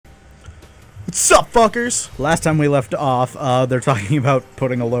Sup, fuckers? Last time we left off, they're talking about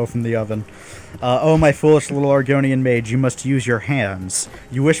putting a loaf in the oven. Oh, my foolish little Argonian mage, you must use your hands.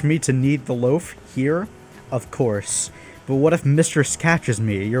 You wish me to knead the loaf here? Of course. But what if Mistress catches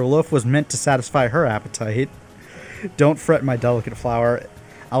me? Your loaf was meant to satisfy her appetite. Don't fret, my delicate flower.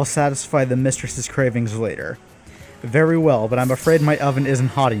 I'll satisfy the mistress's cravings later. Very well, but I'm afraid my oven isn't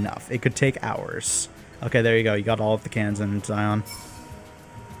hot enough. It could take hours. Okay, there you go. You got all of the cans in, Zion.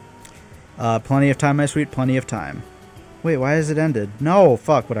 Plenty of time, my sweet. Plenty of time. Wait, why has it ended? No,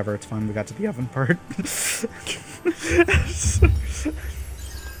 fuck, whatever. It's fine. We got to the oven part.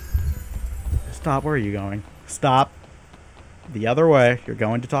 Stop. Where are you going? Stop. The other way. You're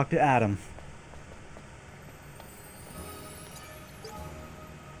going to talk to Adam.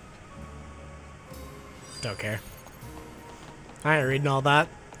 Don't care. I ain't reading all that.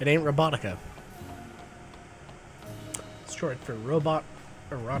 It ain't Robotica. It's short for Robot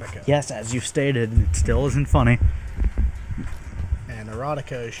Erotica. Yes, as you stated, it still isn't funny. And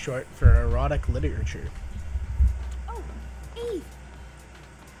erotica is short for erotic literature. Oh, Eve!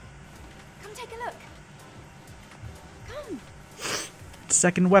 Come take a look. Come.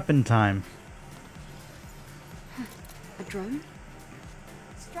 Second weapon time. A drone?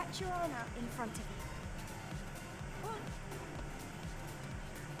 Stretch your arm out in front of you.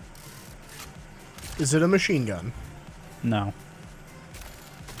 Is it a machine gun? No.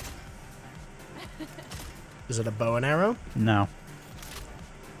 Is it a bow and arrow? No.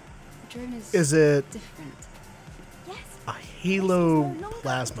 The drone Is it different. Yes. a Halo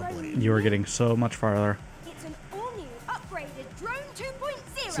plasma blade? You are getting so much farther. It's an all-new, upgraded drone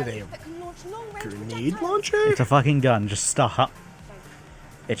 2.0 Is it a that can launch long-range grenade projectiles. launcher? It's a fucking gun. Just stop.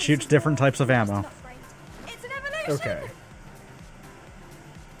 It shoots different types of ammo. It's an evolution. Okay.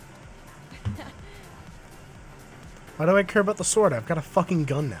 Why do I care about the sword? I've got a fucking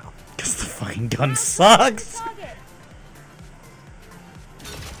gun now. Because the fucking gun sucks. Target.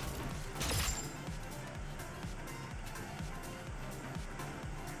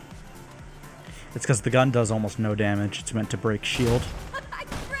 It's because the gun does almost no damage. It's meant to break shield.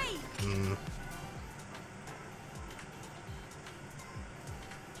 Great.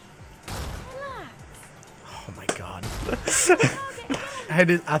 Relax. Oh my god.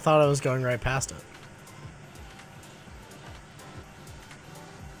 I thought I was going right past it.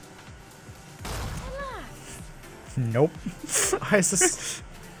 Relax. Nope. Why is this?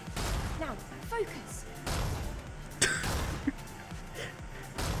 Now, focus.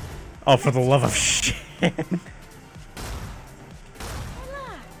 Oh, for the love of shit. Relax.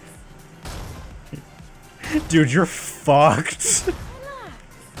 Dude, you're fucked. Relax.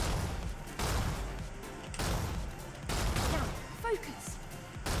 Now, focus.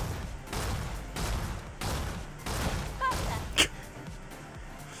 Perfect.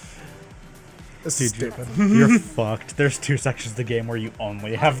 This is stupid. You're fucked. There's 2 sections of the game where you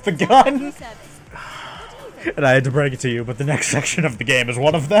only have the gun. Service. What do you think? And I had to break it to you, but the next section of the game is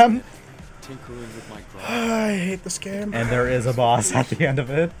one of them. Tinkering with my grind. I hate this game. And there is a boss at the end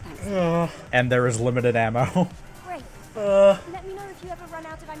of it. And there is limited ammo. Great. Let me know if you ever run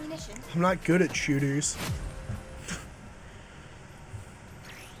out of ammunition. I'm not good at shooters.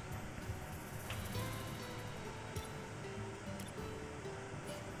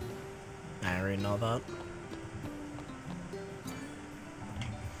 I already know that.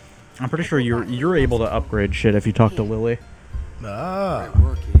 I'm pretty sure you're able to upgrade shit if you talk to Lily. Ah. Great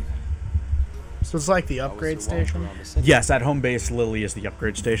work, Eve. So it's like the How was upgrade the walk station? around the city? Yes, at home base, Lily is the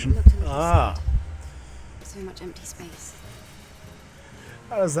upgrade station. Looked into the Ah. site. So much empty space.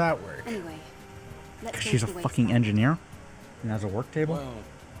 How does that work? Anyway, let's go She's a to the fucking wasteland. engineer and has a work table. Well,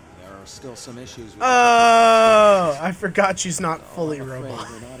 there are still some issues with Oh, I forgot she's not fully I'm afraid robot.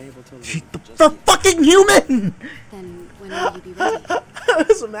 we're not able to She's leave just the yet. fucking human! Then when will you be ready? I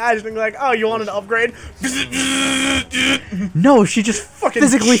was imagining like, oh, you want an upgrade? No, she just Fucking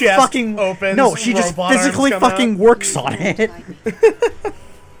physically chest fucking opens, no, she just robot arms physically come fucking out. works on it.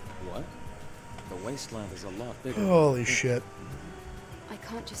 What? The wasteland is a lot bigger. Holy shit. I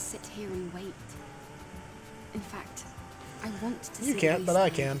can't just sit here and wait. In fact, I want to You see can't, the but I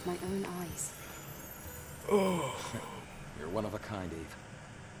wasteland can. with my own eyes. You're one of a kind, Eve.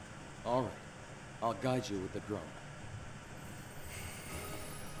 All right. I'll guide you with the drone.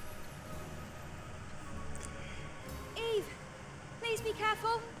 Eve, please be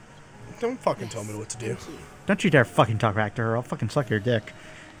careful. Don't fucking tell me what to do. Thank you. Don't you dare fucking talk back to her. I'll fucking suck your dick.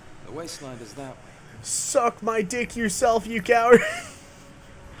 The wasteland is that way. Suck my dick yourself, you coward.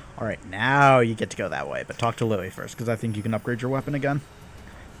 Alright, now you get to go that way, but talk to Lily first, because I think you can upgrade your weapon again.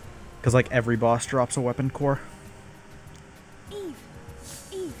 Because, like, every boss drops a weapon core. Eve,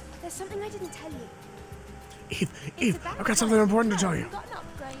 There's something I didn't tell you. Eve, It's Eve, about I've got something important to time. tell you. We've got an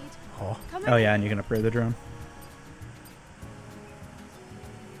upgrade. Oh. Come Oh on. yeah, and you can upgrade the drone.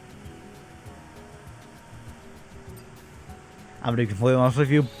 I'm gonna be completely honest with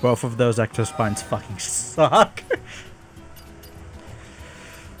you, both of those ectospines fucking suck.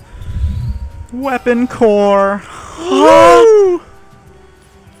 Weapon core. Woo!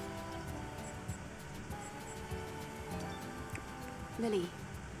 Lily,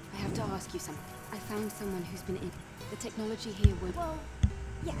 I have to ask you something. I found someone who's been in. The technology here would. Well,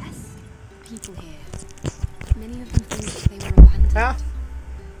 yes. People here. Many of them think that they were abandoned. Ah.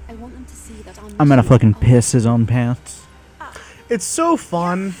 I want them to see that our I'm gonna mission fucking is piss his own pants. It's so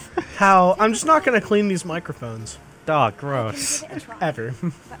fun how I'm just not gonna clean these microphones Oh, I can gross. give it a try, ever.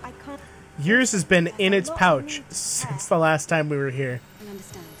 but I can't. Yours has been in its pouch since the last time we were here. I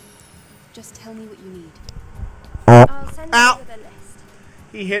understand. Just tell me what you need. I'll send Ow. you with a list.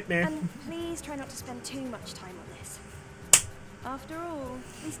 He hit me. And please try not to spend too much time on this. After all,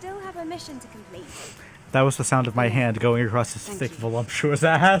 we still have a mission to complete. That was the sound of my hand going across his Thank thick, you. voluptuous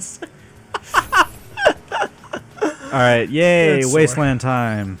ass. Alright, yay, Good sore. wasteland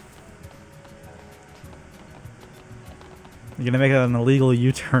time. You're gonna make an illegal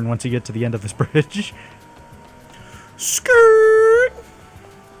U-turn once you get to the end of this bridge. Skirt.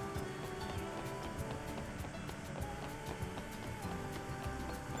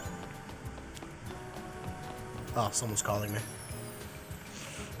 Oh, someone's calling me.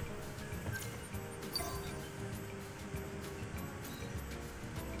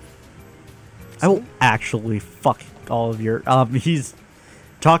 I will actually fuck all of your. He's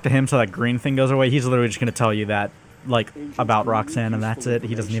talk to him so that green thing goes away. He's literally just gonna tell you that, like, about Roxanne, and that's it.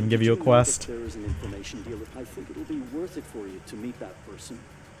 He doesn't even give you a quest. There is an information deal. I think it'll be worth it for you to meet that person,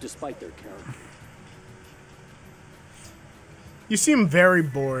 despite their character. You seem very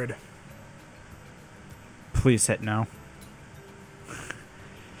bored. Please hit no.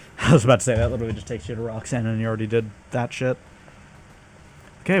 I was about to say that literally just takes you to Roxanne, and you already did that shit.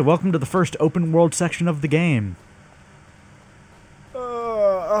 Okay, welcome to the first open world section of the game.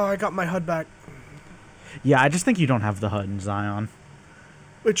 Oh, I got my HUD back, Yeah, I just think you don't have the HUD in Zion.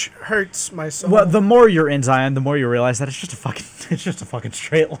 which hurts my soul. Well, the more you're in Zion, the more you realize that it's just a fucking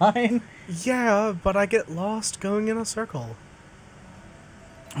straight line. Yeah, but I get lost going in a circle.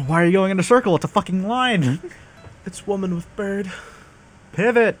 Why are you going in a circle? It's a fucking line. It's woman with bird.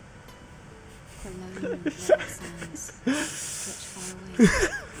 Pivot. The lone and black sands stretch far away.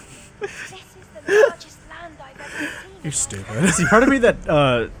 This is the largest land I've ever seen. You're stupid. See, part of me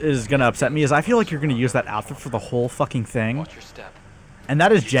that is gonna upset me is I feel like you're gonna use that outfit for the whole fucking thing, Watch your step. and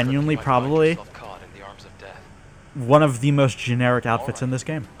that is You genuinely might find probably yourself caught in the arms of death. one of the most generic outfits in this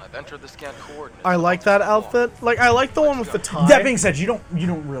game. I've entered the scanned coordinates. I like that outfit. Like, I like the one with the tie. That being said, you don't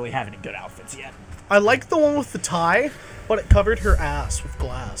really have any good outfits yet. I like the one with the tie, but it covered her ass with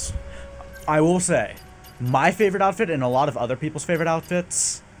glass. I will say, my favorite outfit and a lot of other people's favorite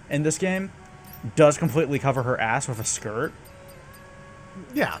outfits in this game does completely cover her ass with a skirt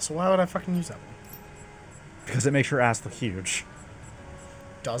Yeah, so why would I fucking use that one? because it makes her ass look huge.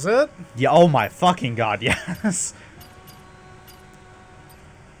 Does it? Yeah, oh my fucking god, yes.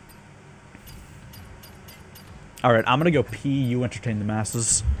 Alright, I'm gonna go pee, you entertain the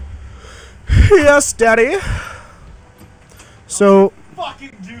masses. Yes, daddy. So,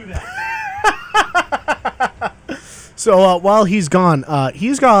 Fucking do that. so while he's gone,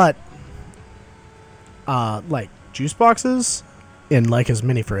 he's got, like, juice boxes in, like, his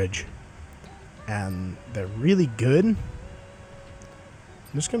mini fridge. And they're really good. I'm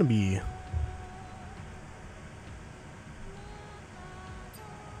just gonna be...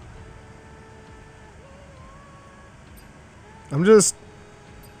 I'm just...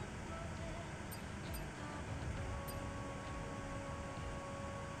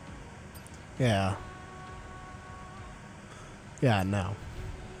 Yeah. Yeah, no.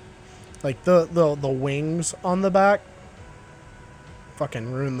 Like, the wings on the back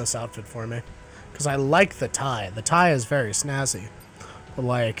fucking ruined this outfit for me. Because I like the tie. The tie is very snazzy. But,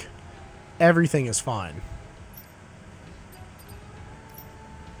 like, everything is fine.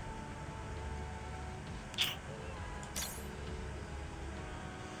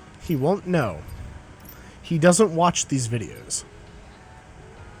 He won't know. He doesn't watch these videos.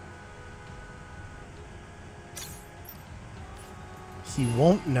 He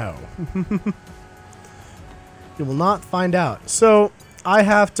won't know. He will not find out. So, I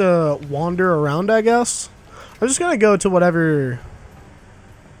have to wander around, I guess. I'm just gonna go to whatever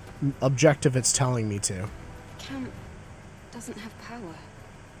objective it's telling me to. Camp doesn't have power.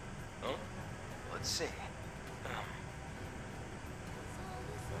 Huh? Let's see.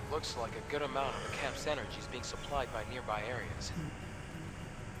 Looks like a good amount of the camp's energy is being supplied by nearby areas.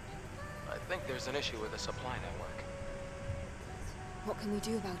 I think there's an issue with the supply network. What can we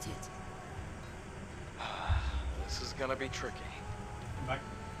do about it? This is gonna be tricky. What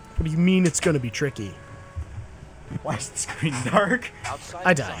do you mean it's gonna be tricky? Why is the screen dark? Outside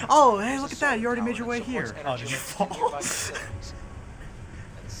I the died. zone, Oh, hey, there's look a at that. You solar already made tower your way that here. supports Oh, energy did you links to fall? nearby facilities.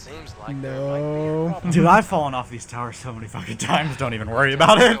 It seems like No. there might be a problem. Dude, I've fallen off these towers so many fucking times. Don't even worry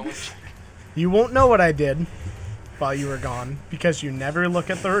about it. Go and check. You won't know what I did while you were gone because you never look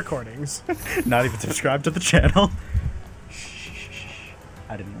at the recordings. Not even subscribe to the channel.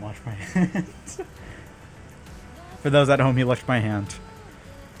 I didn't wash my hands. For those at home, he licked my hand.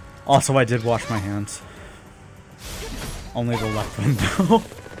 Also, I did wash my hands. Only the left one, though.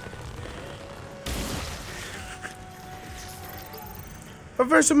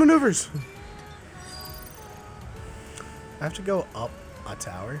 Reverse maneuvers. I have to go up a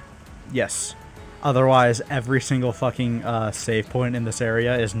tower. Yes. Otherwise, every single fucking save point in this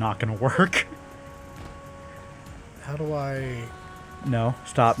area is not going to work. How do I... No,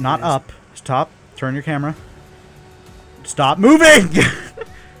 stop. Not up. Stop. Turn your camera. Stop moving!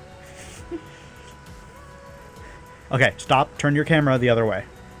 Okay, stop. Turn your camera the other way.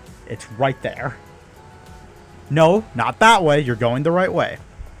 It's right there. No, not that way. You're going the right way.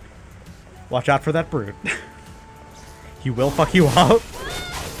 Watch out for that brute. He will fuck you up.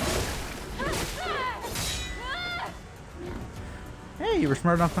 Hey, you were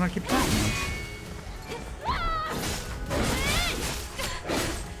smart enough to not keep talking.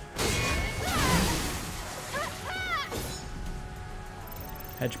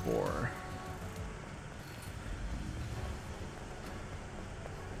 Hedge boar.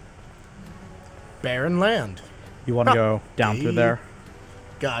 Barren land. You want to go down through there?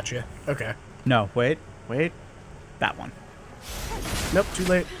 Gotcha. Okay. No, wait. That one. Nope, too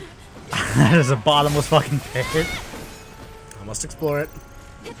late. That is a bottomless fucking pit. I must explore it.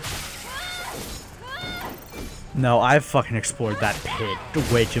 No, I've fucking explored that pit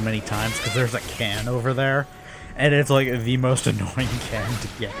way too many times because there's a can over there. And it's like the most annoying can to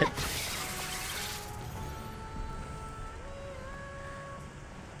get.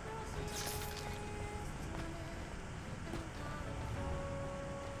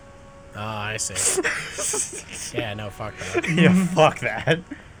 Ah, I see. Yeah, no, fuck that. Yeah, fuck that.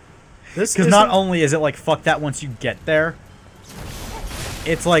 This Because is not only is it like, fuck that once you get there,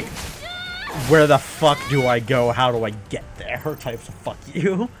 it's like, where the fuck do I go? How do I get there? Types of fuck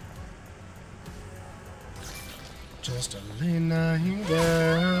you. just a lying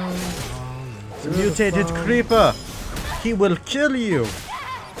down. Mutated creeper. He will kill you.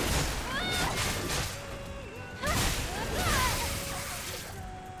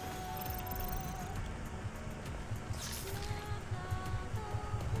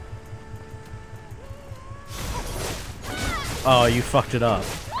 Oh, you fucked it up.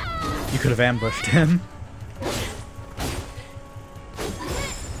 You could have ambushed him.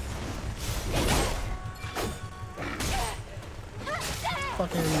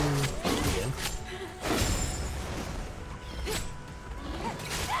 Fucking.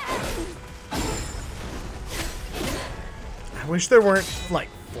 I wish there weren't like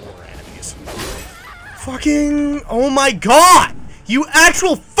 4 enemies. Fucking. Oh my god! You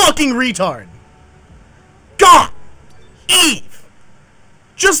actual fucking retard! God! Eve!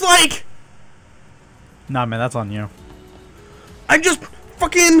 Just like. Nah, man, that's on you. I just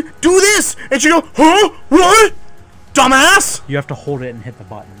fucking do this! And she go, huh? What? Dumbass! You have to hold it and hit the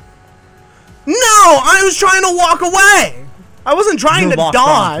button. No! I was trying to walk away! I wasn't trying You to locked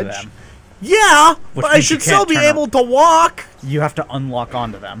onto dodge. them. Yeah, Which but I means you should still can't be turn able to walk. You have to unlock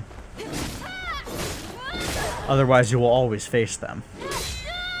onto them. Otherwise, you will always face them.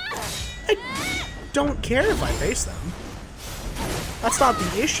 I don't care if I face them. That's not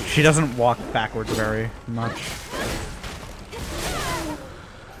the issue. She doesn't walk backwards very much.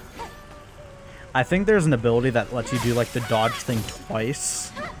 I think there's an ability that lets you do like the dodge thing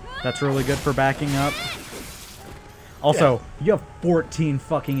twice. That's really good for backing up. Also, you have 14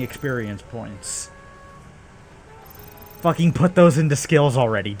 fucking experience points. Fucking put those into skills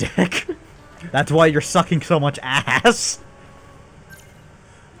already, Dick. That's why you're sucking so much ass.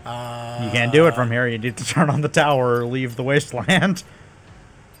 You can't do it from here. You need to turn on the tower or leave the wasteland.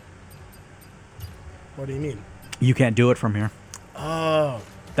 What do you mean? You can't do it from here. Oh,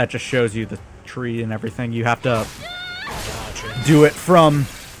 That just shows you the tree and everything. You have to gotcha. do it from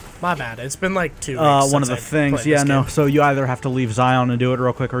My bad. It's been like 2 weeks one since of the I things. played Yeah, this no. game. So you either have to leave Zion and do it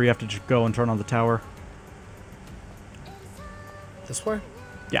real quick, or you have to just go and turn on the tower. This way?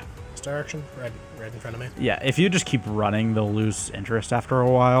 Yeah. This direction? Right in front of me? Yeah, if you just keep running, they'll lose interest after a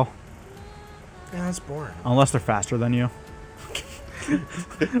while. Yeah, that's boring. Unless they're faster than you.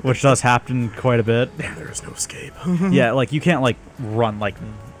 Which does happen quite a bit. And there is no escape. Yeah, like, you can't, like, run like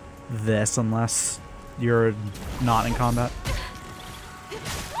this unless you're not in combat.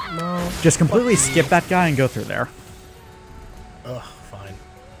 No. Just completely skip that guy and go through there. Ugh, fine.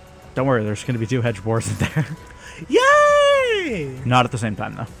 Don't worry, there's going to be 2 hedge boars in there. Yay! Not at the same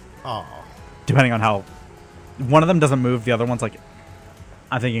time, though. Oh. Depending on how... One of them doesn't move, the other one's like...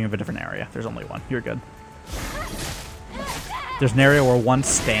 I'm thinking of a different area. There's only one. You're good. There's an area where one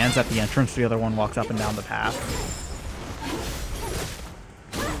stands at the entrance, the other one walks up and down the path.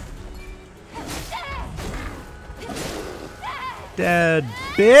 Dead,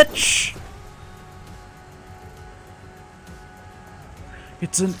 bitch!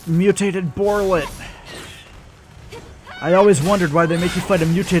 It's a mutated boarlet. I always wondered why they make you fight a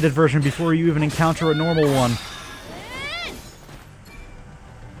mutated version before you even encounter a normal one.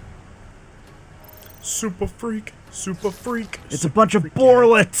 Super freak. Super freak. It's a bunch of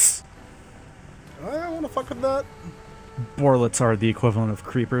boarlets! I don't want to fuck with that. Boarlets are the equivalent of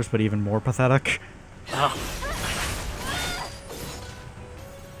creepers, but even more pathetic.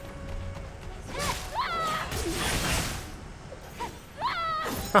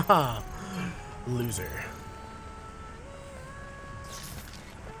 Haha. Loser.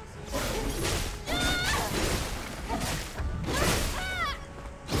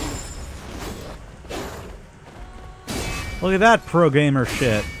 Look at that pro gamer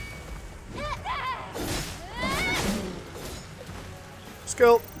shit.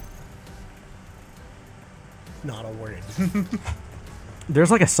 Skill. Not a word. There's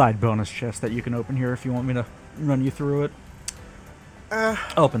like a side bonus chest that you can open here if you want me to run you through it.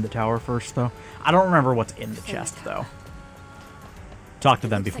 Open the tower first, though. I don't remember what's in the chest, though. Talk to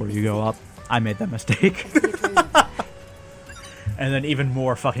them before you go up. I made that mistake. And then even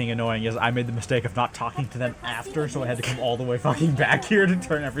more fucking annoying is I made the mistake of not talking to them after, so I had to come all the way fucking back here to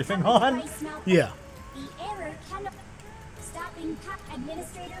turn everything on. Yeah. The error cannot stopping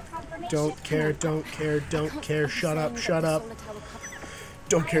administrator confirmation. Don't care, don't care, don't care. Shut up, shut up.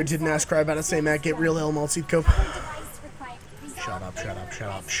 Don't care, didn't ask Cry about it. Say Matt, get real L seed cope. Shut up, shut up, shut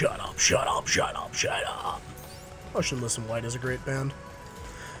up, shut up, shut up, shut up, shut up. Ocean Listen White is a great band.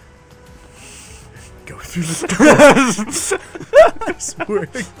 Go through the door. I swear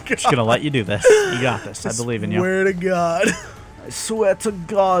to God. Just gonna let you do this. You got this. I believe in you. Swear to God. I swear to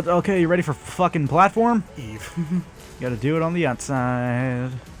God. Okay, you ready for fucking platform? Eve. You gotta do it on the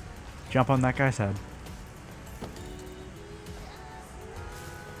outside. Jump on that guy's head.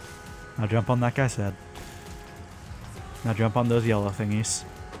 Now jump on that guy's head. Now jump on those yellow thingies.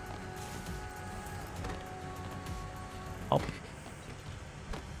 Up.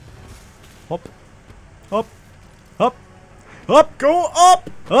 Up. Up. Up. Up. Go up.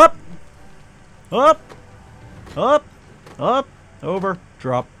 Up. Up. Up. Up. Over.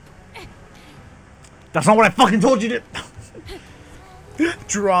 Drop. That's not what I fucking told you to...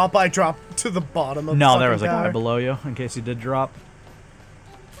 Drop. I dropped to the bottom of the No, there was a fucking guy tower. below you, in case you did drop.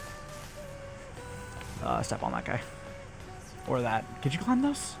 Step on that guy. Or that. Could you climb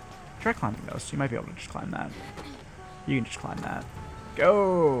those? Try climbing those. You might be able to just climb that. You can just climb that.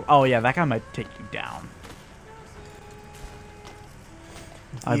 Go! Oh, yeah, that guy might take you down.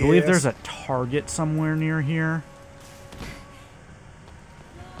 I believe there's a target somewhere near here.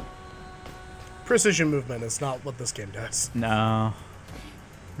 Precision movement is not what this game does. No.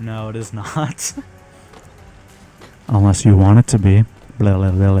 No, it is not. Unless you want it to be. Blah,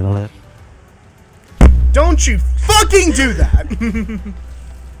 blah, blah, blah, blah. Don't you fucking do that!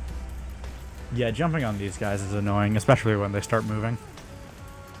 Yeah, jumping on these guys is annoying, especially when they start moving.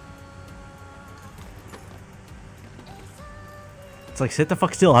 It's like, sit the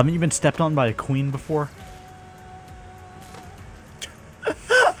fuck still. Haven't you been stepped on by a queen before? I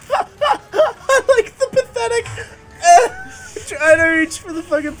like the pathetic trying to reach for the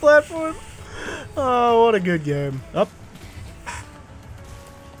fucking platform. Oh, what a good game. Up.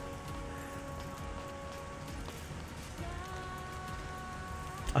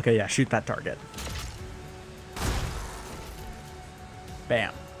 Okay, yeah, shoot that target.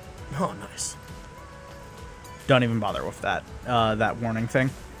 Bam. Oh, nice. Don't even bother with that that warning thing.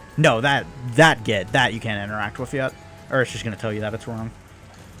 No, that you can't interact with yet. Or it's just gonna tell you that it's wrong.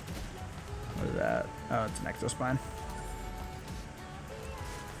 What is that? Oh, it's an exospine.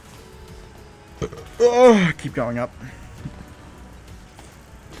 Oh, keep going up.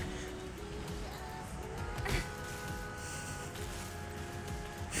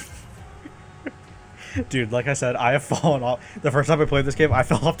 Dude, like I said, I have fallen off. The first time I played this game, I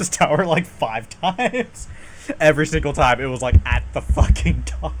fell off this tower like 5 times. Every single time, it was like at the fucking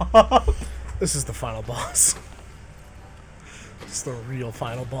top. This is the final boss. This is the real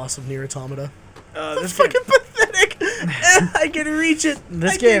final boss of Nier Automata. This fucking pathetic. I can reach it.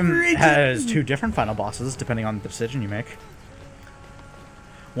 This game has 2 different final bosses, depending on the decision you make.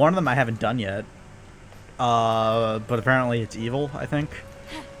 One of them I haven't done yet. But apparently it's evil, I think.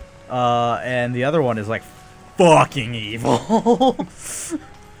 And the other one is like fucking evil.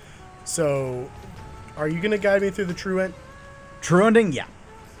 So, are you gonna guide me through the true end? True ending, yeah.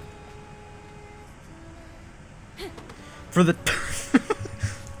 For the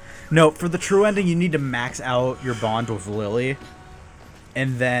no, for the true ending, you need to max out your bond with Lily,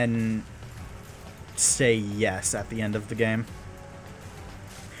 and then say yes at the end of the game.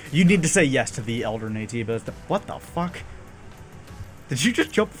 You need to say yes to the Elder Naytibas. What the fuck? Did you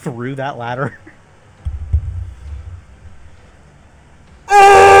just jump through that ladder?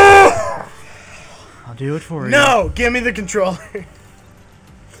 I'll do it for you. No! Give me the controller.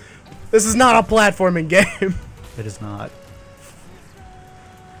 This is not a platforming game. It is not.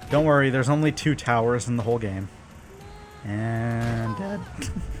 Don't worry, there's only 2 towers in the whole game. And dead.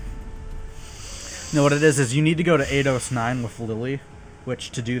 No, what it is you need to go to Eidos 9 with Lily,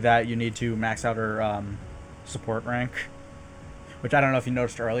 which to do that you need to max out her support rank. Which I don't know if you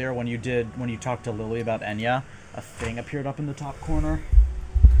noticed earlier when you talked to Lily about Enya, a thing appeared up in the top corner.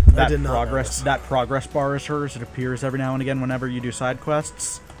 I did not notice. That progress bar is hers. It appears every now and again whenever you do side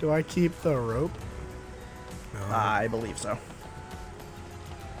quests. Do I keep the rope? No. I believe so.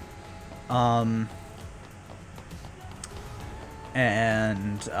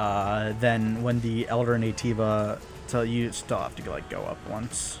 And then when the Elder Naytiba tell you still have to like go up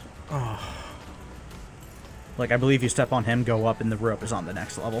once. Oh. Like I believe you step on him, go up, and the rope is on the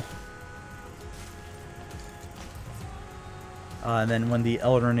next level. And then when the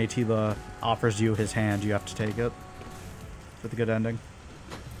Elder Naytiba offers you his hand, you have to take it for the good ending.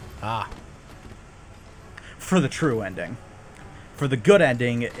 Ah. For the true ending. For the good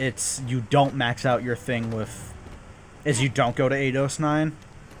ending, it's you don't max out your thing with... you don't go to Eidos 9,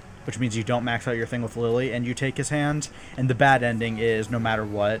 which means you don't max out your thing with Lily, and you take his hand. And the bad ending is, no matter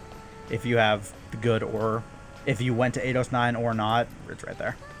what, if you have the good or... if you went to Eidos 9 or not, it's right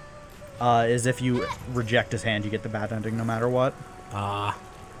there. Is if you reject his hand, you get the bad ending no matter what. Ah.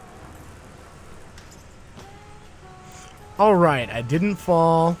 Alright, I didn't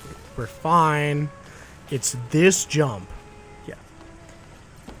fall. We're fine. It's this jump. Yeah.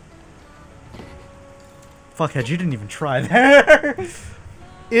 Fuckhead, you didn't even try there.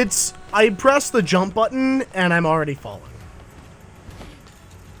 I press the jump button and I'm already falling.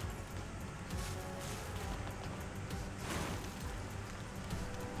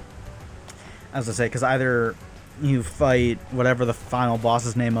 As I say, because either you fight whatever the final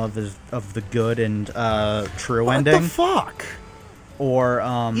boss's name of is of the good and true ending. What the fuck? Or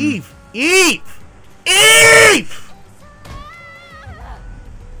Eve! Eve! Eve!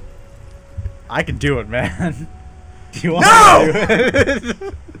 I can do it, man. Do you want No! to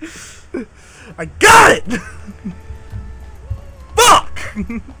do it? I got it! Fuck!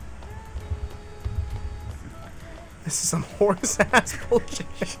 This is some horse-ass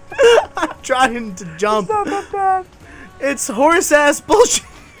bullshit. I'm trying to jump. It's not that bad. It's horse-ass bullshit.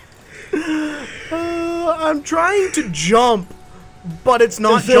 I'm trying to jump, but it's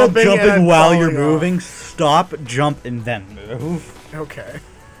not Instead of jumping. jumping while you're falling moving, off. stop, jump, and then move. Okay.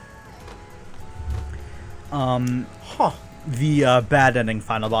 The bad ending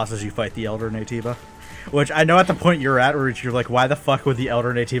final boss is you fight the Elder Naytiba. Which I know at the point you're at where you're like, why the fuck would the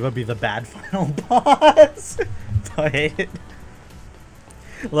Elder Naytiba be the bad final boss? But,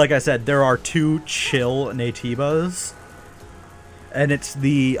 like I said, there are 2 chill Naytibas. And it's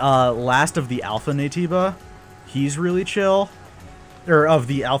the last of the Alpha Naytiba. He's really chill. Or of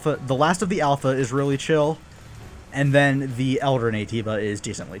the Alpha, the last of the Alpha is really chill. And then the Elder Naytiba is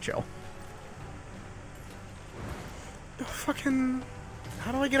decently chill. Fucking...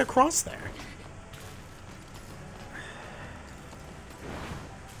 How do I get across there?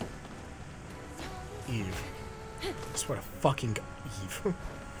 Eve. I swear to fucking God. Eve.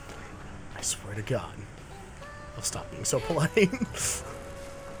 I swear to God. I'll stop being so polite.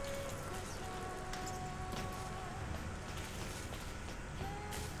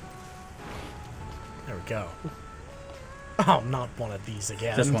 There we go. Oh, not one of these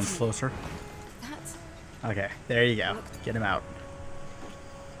again. This one's closer. That's... Okay, there you go. Get him out.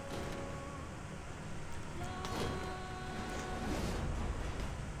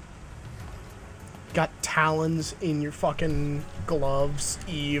 Got talons in your fucking gloves,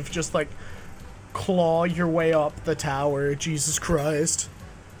 Eve. Just like claw your way up the tower. Jesus Christ.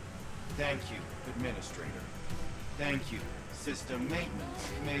 Thank you, Administrator. Thank you. System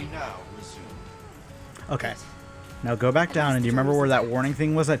maintenance may now resume. Okay. Now go back down, and do you remember where that warning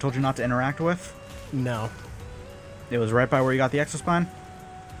thing was I told you not to interact with? No. It was right by where you got the exospine.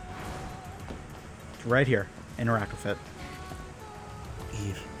 It's right here. Interact with it.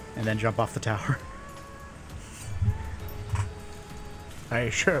 Eve. And then jump off the tower. Are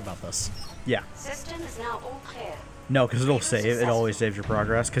you sure about this? Yeah. System is now all clear. No, because it'll save. It always saves your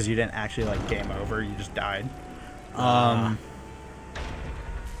progress, because you didn't actually, like, game over. You just died. I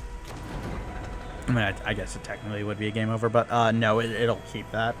mean, I guess it technically would be a game over, but no, it'll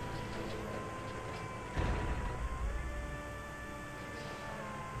keep that.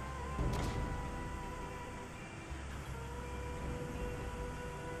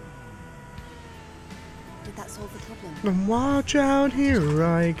 Did that solve the problem? And watch out, here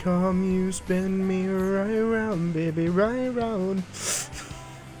I come. You spin me right round, baby, right round.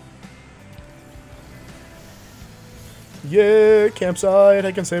 Yeah, campsite.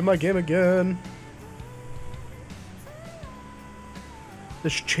 I can save my game again.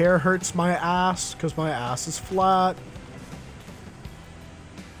 This chair hurts my ass because my ass is flat.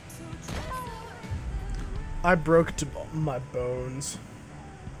 I broke my bones.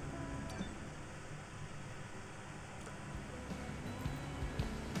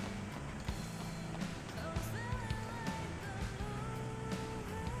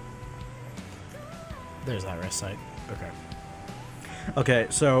 There's that rest site. Okay. Okay,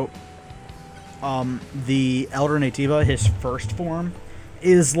 so the Elder Nativa, his first form,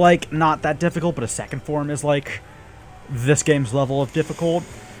 is like not that difficult, but a second form is like this game's level of difficult.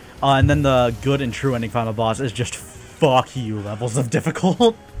 And then the good and true ending final boss is just fuck you levels of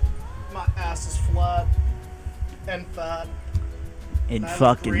difficult. My ass is flat and fat. And I look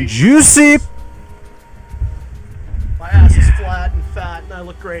fucking great. juicy. My ass is flat and fat, and I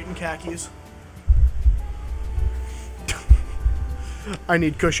look great in khakis. I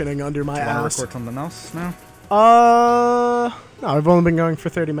need cushioning under my Do you want to ass. record something else now? No, I've only been going for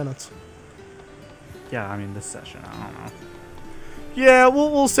 30 minutes. Yeah, I mean this session, I don't know. Yeah,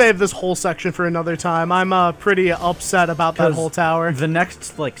 we'll save this whole section for another time. I'm pretty upset about that 'Cause whole tower. The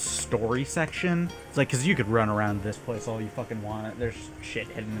next like story section, it's like, cause you could run around this place all you fucking want. There's shit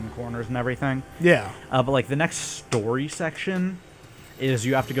hidden in the corners and everything. Yeah. But like the next story section is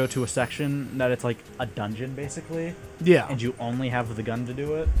you have to go to a section that it's like a dungeon basically. Yeah. And you only have the gun to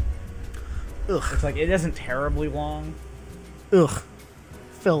do it. Ugh. It's like it isn't terribly long. Ugh.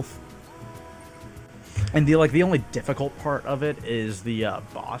 Filth. And the only difficult part of it is the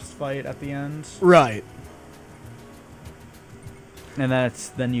boss fight at the end. Right. And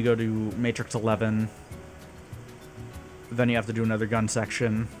then you go to Matrix 11. Then you have to do another gun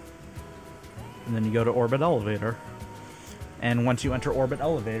section. And then you go to Orbit Elevator. And once you enter Orbit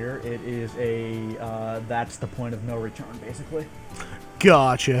Elevator, it is that's the point of no return, basically.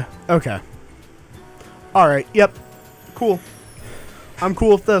 Gotcha. Okay. Alright, yep. Cool. I'm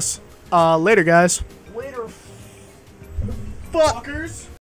cool with this. Later, guys. Later, fuckers.